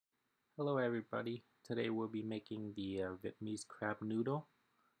Hello everybody. Today we'll be making the Vietnamese crab noodle.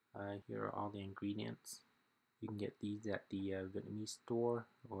 Here are all the ingredients. You can get these at the Vietnamese store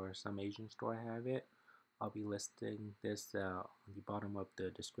or some Asian store have it. I'll be listing this on the bottom of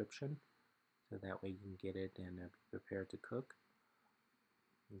the description so that way you can get it and be prepared to cook.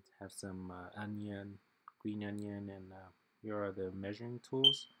 Have some onion, green onion, and here are the measuring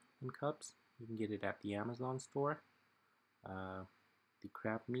tools and cups. You can get it at the Amazon store. The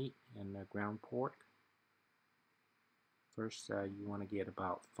crab meat and ground pork. First, you want to get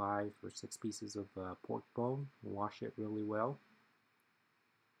about 5 or 6 pieces of pork bone. Wash it really well.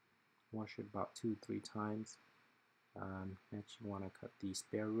 Wash it about 2-3 times. Next, you want to cut the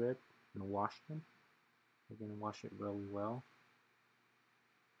spare rib and wash them. Again, wash it really well.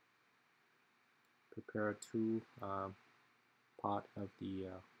 Prepare 2 pot of the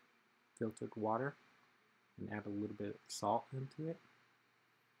filtered water and add a little bit of salt into it.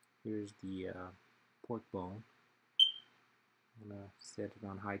 Here's the pork bone. I'm going to set it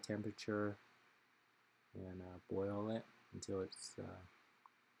on high temperature and boil it until it's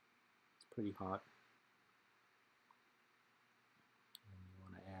pretty hot. And you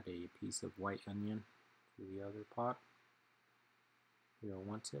want to add a piece of white onion to the other pot. Here,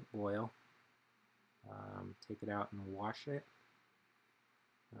 once it boils, take it out and wash it.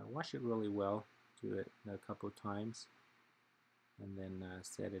 Wash it really well. Do it a couple of times, and then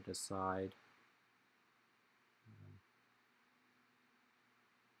set it aside.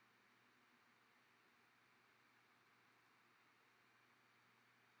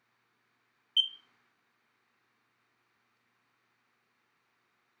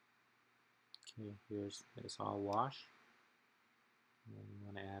 Okay, here's it's all washed. And then you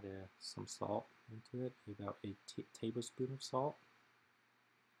want to add some salt into it, about a tablespoon of salt,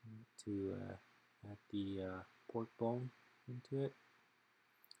 to add the pork bone into it.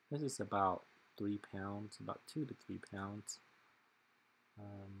 This is about 3 pounds, about 2 to 3 pounds.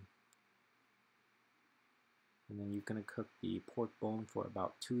 And then you're going to cook the pork bone for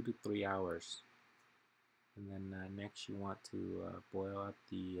about 2 to 3 hours. And then next you want to boil up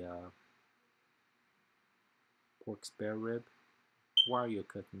the pork spare rib while you're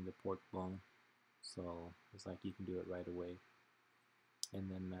cooking the pork bone. So it's like you can do it right away. And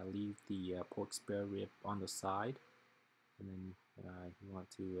then leave the pork spare rib on the side. And then you want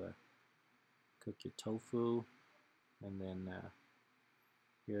to cook your tofu. And then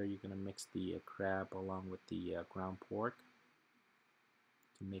here you're going to mix the crab along with the ground pork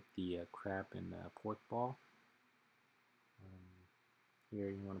to make the crab and pork ball. Here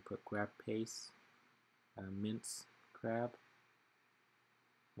you want to put crab paste, mince crab.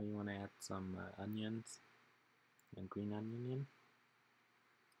 You want to add some onions and green onion in.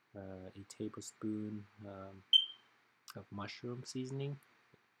 A tablespoon of mushroom seasoning,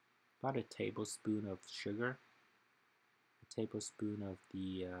 about a tablespoon of sugar, a tablespoon of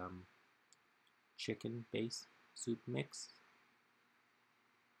the chicken base soup mix.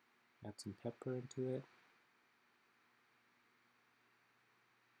 Add some pepper into it.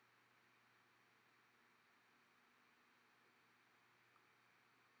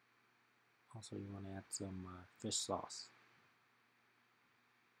 Also, you want to add some fish sauce.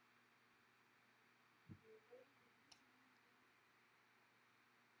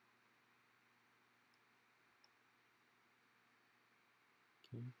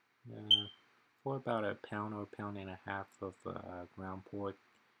 Okay. For about a pound or a pound and a half of ground pork,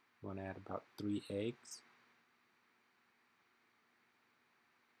 you want to add about 3 eggs.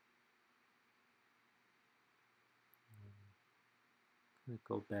 I'm going to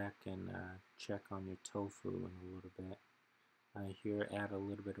go back and check on your tofu in a little bit. Here, add a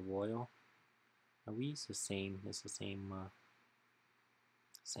little bit of oil. We use the same. It's the same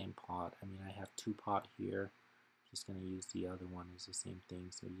pot. I mean, I have 2 pot here. Just gonna use the other one. It's the same thing.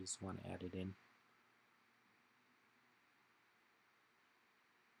 So you just want to add it in.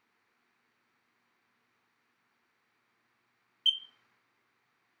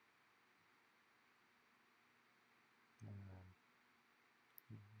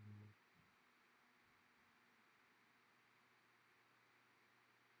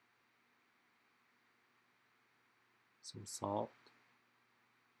 Some salt.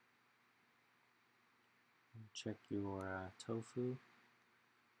 Check your tofu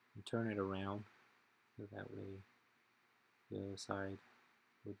and turn it around so that way the other side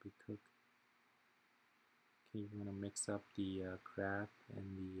would be cooked. Okay, you want to mix up the crab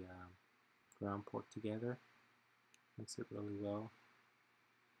and the ground pork together. Mix it really well.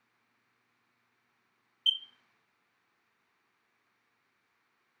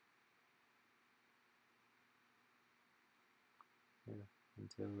 There.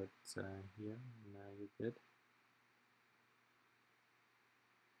 until it's here, and you're good.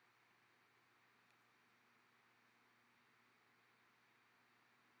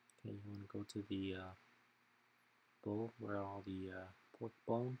 Okay, you want to go to the bowl where all the pork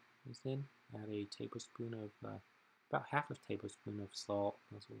bone is in. Add a tablespoon of, about half a tablespoon of salt,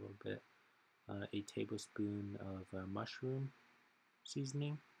 that's a little bit. A tablespoon of mushroom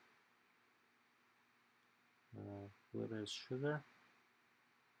seasoning. A little bit of sugar.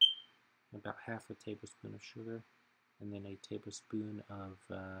 About half a tablespoon of sugar. And then a tablespoon of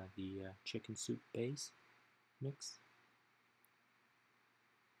the chicken soup base mix.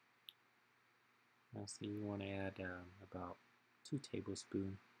 Now, so you want to add about 2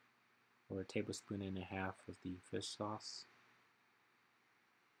 tablespoons or a tablespoon and a half of the fish sauce.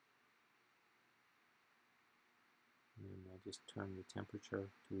 And just turn the temperature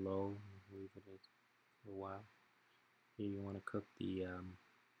to low and leave it for a while. Here you want to cook the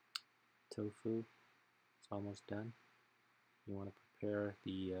tofu. It's almost done. You want to prepare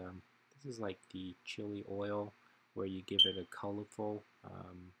the, this is like the chili oil where you give it a colorful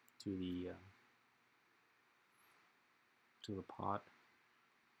to the pot.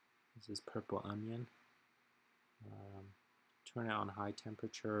 This is purple onion. Turn it on high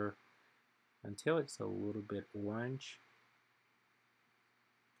temperature until it's a little bit orange.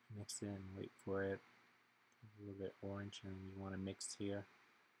 Mix it and wait for it. A little bit orange, and you want to mix here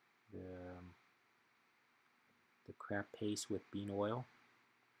the crab paste with bean oil.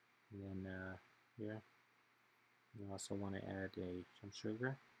 And then here you also want to add some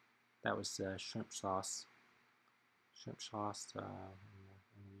sugar. That was shrimp sauce. And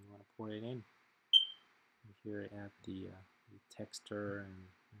you want to pour it in. And here add the texture and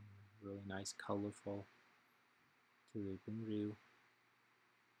really nice colorful to the Bún Riêu.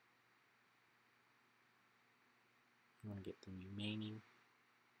 You want to get the remaining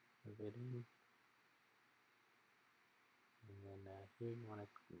of it in. And then here you want to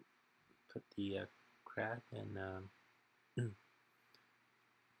put the crab and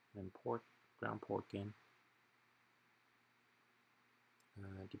ground pork in.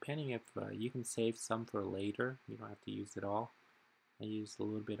 Depending if you can save some for later, you don't have to use it all. I used a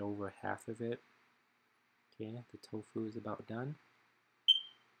little bit over half of it. Okay, the tofu is about done.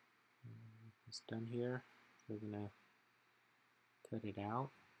 It's done here. So we're gonna cut it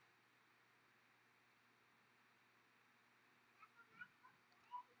out.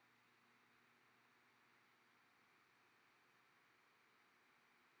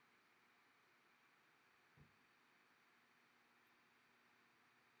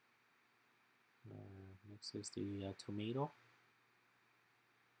 Next is the tomato.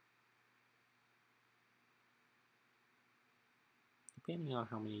 Depending on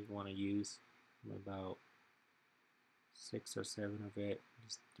how many you want to use, about 6 or 7 of it.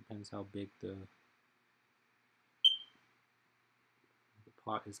 Just depends how big the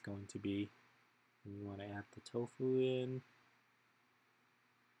pot is going to be. And you want to add the tofu in.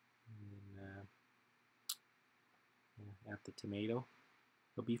 And then add the tomato.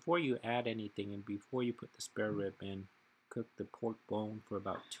 But before you add anything and before you put the spare rib in, cook the pork bone for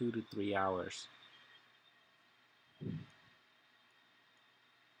about 2 to 3 hours.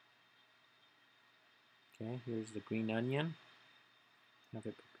 Okay, here's the green onion. Have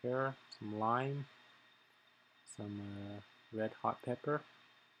it prepare, some lime, some red hot pepper.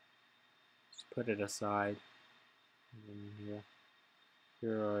 Just put it aside. And then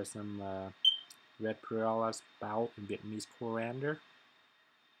here are some red perilla spout and Vietnamese coriander.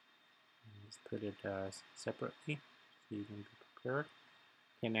 Just put it separately so you can be prepared.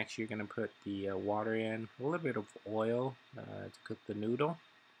 Okay, next you're going to put the water in, a little bit of oil to cook the noodle.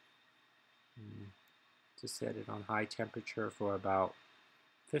 Just set it on high temperature for about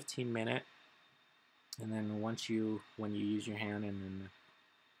 15 minutes. And then when you use your hand and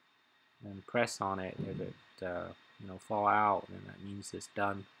press on it, if it fall out, then that means it's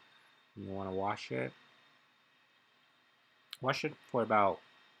done. You want to wash it. Wash it for about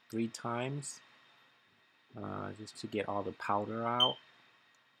 3 times, just to get all the powder out.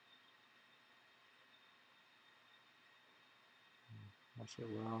 Wash it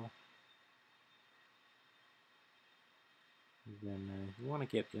well. And then you want to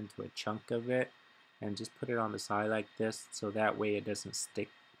get into a chunk of it and just put it on the side like this, so that way it doesn't stick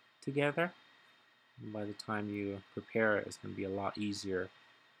together. And by the time you prepare it, it's going to be a lot easier.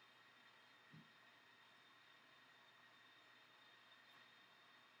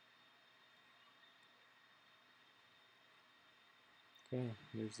 Okay,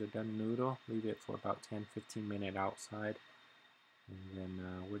 here's the done noodle. Leave it for about 10-15 minutes outside, and then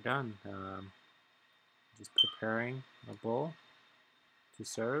we're done. Just preparing a bowl to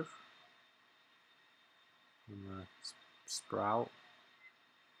serve. Sprout,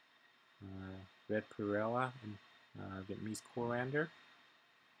 red perilla, and Vietnamese coriander.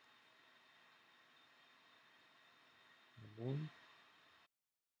 And then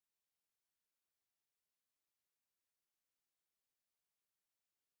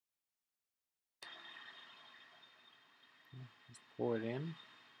just pour it in. And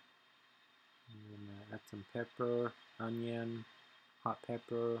then add some pepper, onion, hot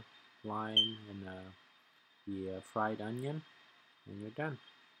pepper, lime, and the fried onion, and you're done.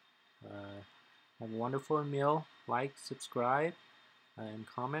 Have a wonderful meal. Like, subscribe, and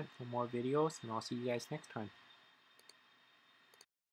comment for more videos, and I'll see you guys next time.